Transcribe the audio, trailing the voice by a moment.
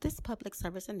This public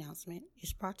service announcement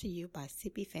is brought to you by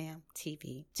SippyFam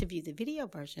TV. To view the video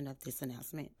version of this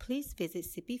announcement, please visit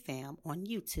SippyFam on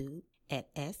YouTube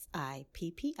at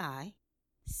SIPPI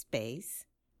space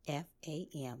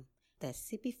FAM. That's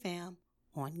SippyFam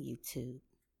on YouTube.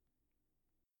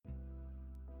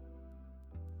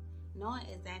 Knowing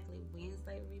exactly when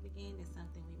slavery began is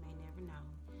something we may never know,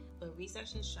 but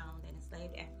research has shown that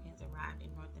enslaved Africans arrived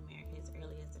in North America as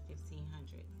early as the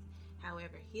 1500s.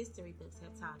 However, history books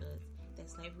have taught us that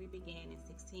slavery began in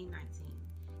 1619.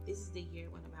 This is the year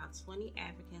when about 20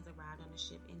 Africans arrived on a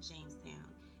ship in Jamestown,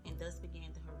 and thus began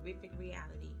the horrific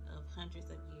reality of hundreds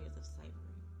of years of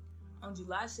slavery. On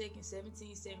July 2nd,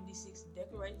 1776, the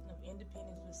Declaration of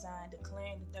Independence was signed,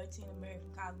 declaring the 13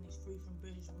 American colonies free from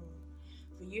British rule.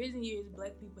 For years and years,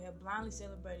 black people have blindly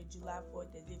celebrated July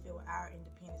 4th as if it were our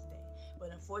Independence Day, but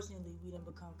unfortunately, we didn't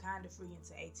become kind of free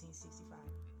until 1865.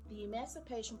 The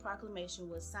Emancipation Proclamation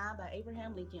was signed by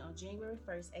Abraham Lincoln on January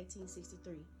 1st,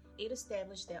 1863. It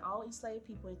established that all enslaved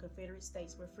people in Confederate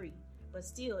states were free, but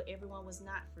still everyone was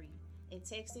not free. In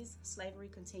Texas, slavery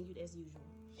continued as usual.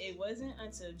 It wasn't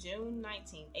until June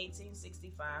 19,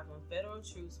 1865, when federal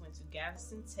troops went to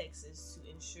Galveston, Texas to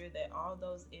ensure that all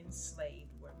those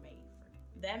enslaved were made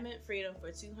free. That meant freedom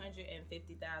for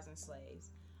 250,000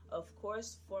 slaves. Of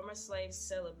course, former slaves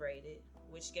celebrated,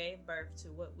 which gave birth to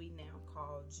what we now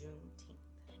call Juneteenth.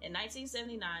 In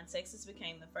 1979, Texas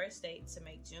became the first state to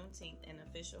make Juneteenth an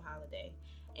official holiday,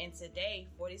 and today,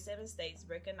 47 states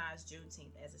recognize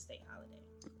Juneteenth as a state holiday.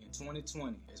 In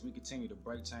 2020, as we continue to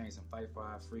break chains and fight for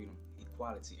our freedom,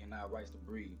 equality, and our rights to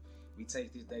breathe, we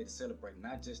take this day to celebrate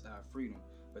not just our freedom,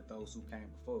 but those who came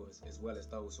before us, as well as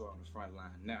those who are on the front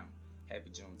line now. Happy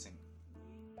Juneteenth.